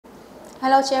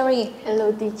Hello, Cherry.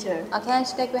 Hello, teacher. Okay,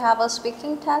 today we have a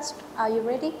speaking test. Are you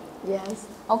ready? Yes.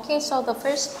 Okay, so the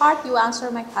first part, you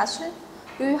answer my question.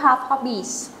 Do you have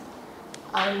hobbies?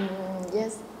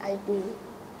 Yes, I do.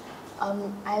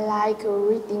 I like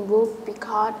reading books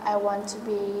because I want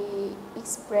to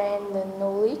expand the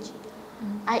knowledge.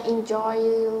 I enjoy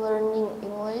learning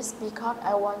English because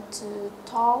I want to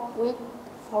talk with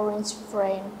foreign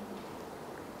friends.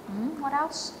 What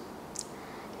else?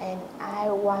 And I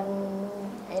like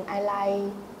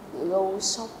go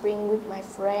shopping with my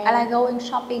friends. I like going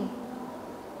shopping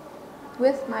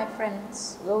with my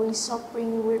friends. Going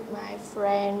shopping with my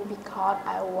friend because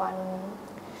I want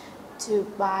to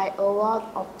buy a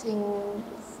lot of things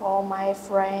for my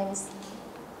friends.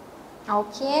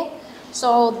 Okay,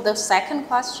 so the second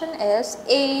question is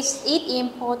it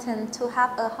important to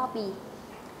have a hobby?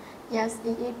 Yes,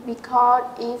 it is because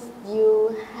if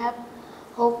you have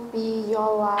hobby,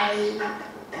 your life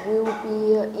will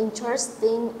be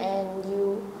interesting and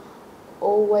you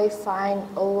always find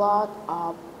a lot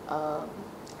of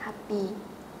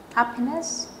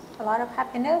Happiness, a lot of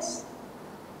happiness.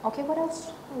 Okay, what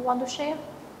else you want to share?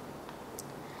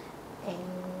 And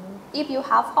If you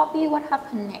have hobby, what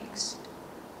happens next?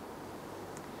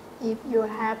 if you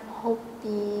have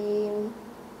hobby,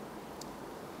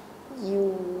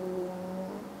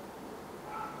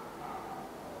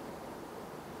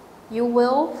 you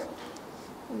will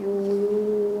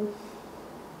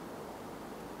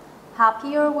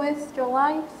happier with your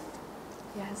life.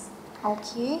 yes.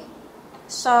 Okay,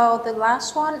 so the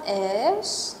last one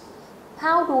is,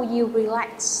 how do you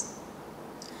relax?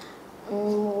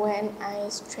 When I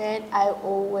stress, I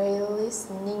always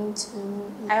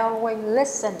listen.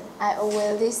 I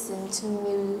always listen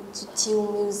to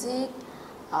chill music.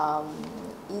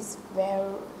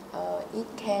 It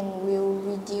will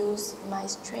reduce my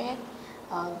stress.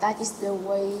 That is the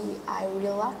way I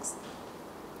relax.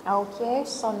 Okay,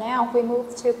 so now we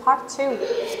move to part 2.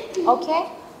 Okay,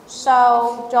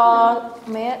 so your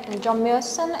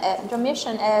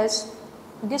mission is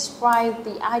describe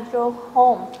the ideal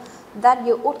home that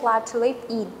you would like to live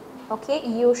in. Okay,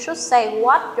 you should say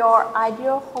what your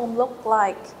ideal home look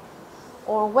like,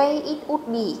 or where it would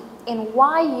be, and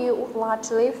why you would like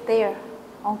to live there.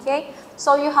 Okay,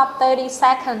 so you have 30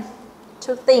 seconds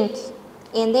to think,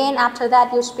 and then after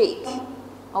that you speak.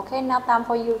 Okay, now time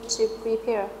for you to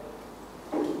prepare.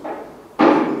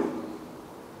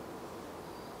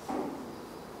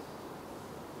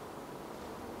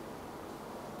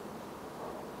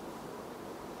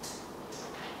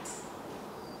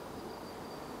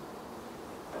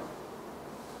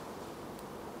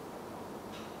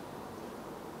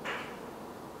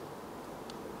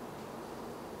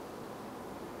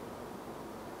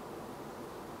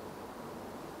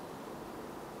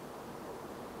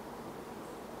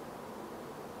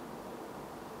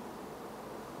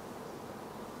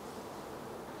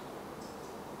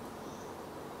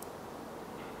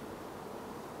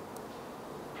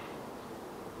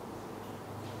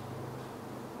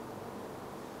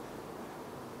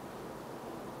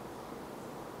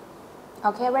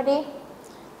 Okay, ready?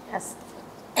 Yes.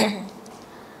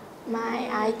 My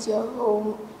ideal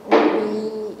home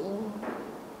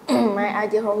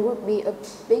would be a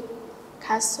big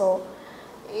castle.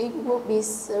 It would be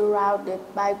surrounded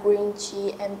by green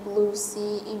tree and blue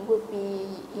sea. It would be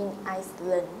in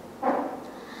Iceland.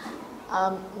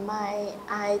 My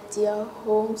ideal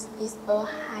home is a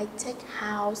high-tech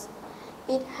house.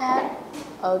 It has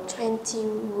 20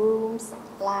 rooms,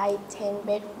 like 10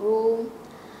 bedrooms,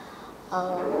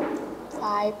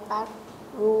 5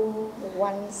 bathrooms,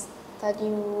 1 study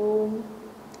room,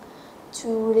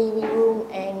 2 living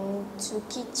rooms, and 2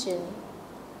 kitchens.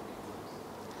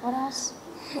 What else?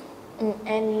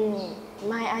 And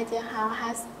my ideal house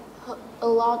has a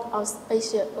lot of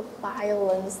special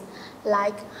appliances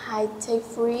like high-tech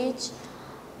fridge,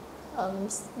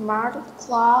 smart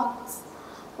clocks,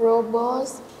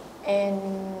 robots,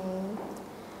 and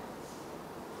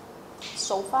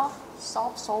soft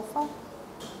sofa,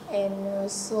 and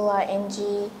solar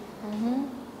energy.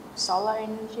 Solar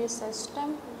energy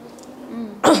system.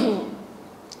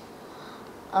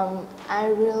 I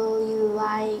really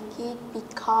like it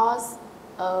because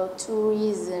of 2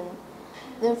 reasons.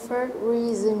 The first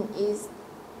reason is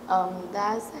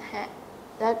that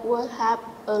will have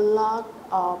a lot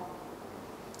of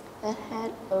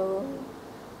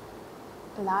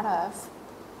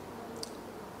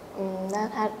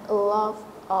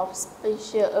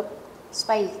special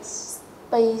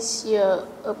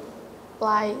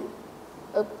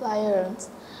appliance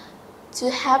to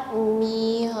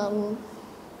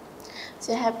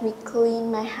help me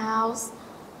clean my house,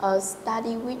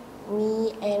 study with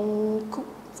me and cook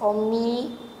for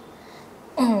me.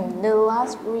 The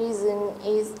last reason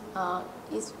is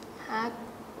it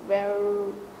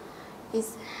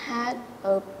had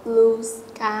a blue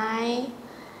sky,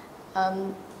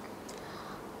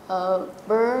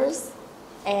 birds,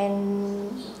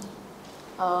 and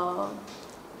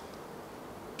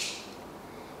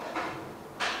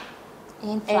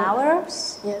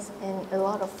flowers. Yes, and a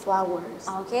lot of flowers.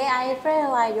 Okay, I really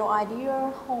like your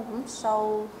ideal home.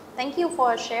 So thank you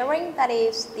for sharing. That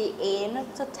is the end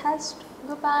of the test.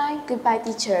 Goodbye. Goodbye,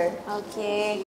 teacher. Okay.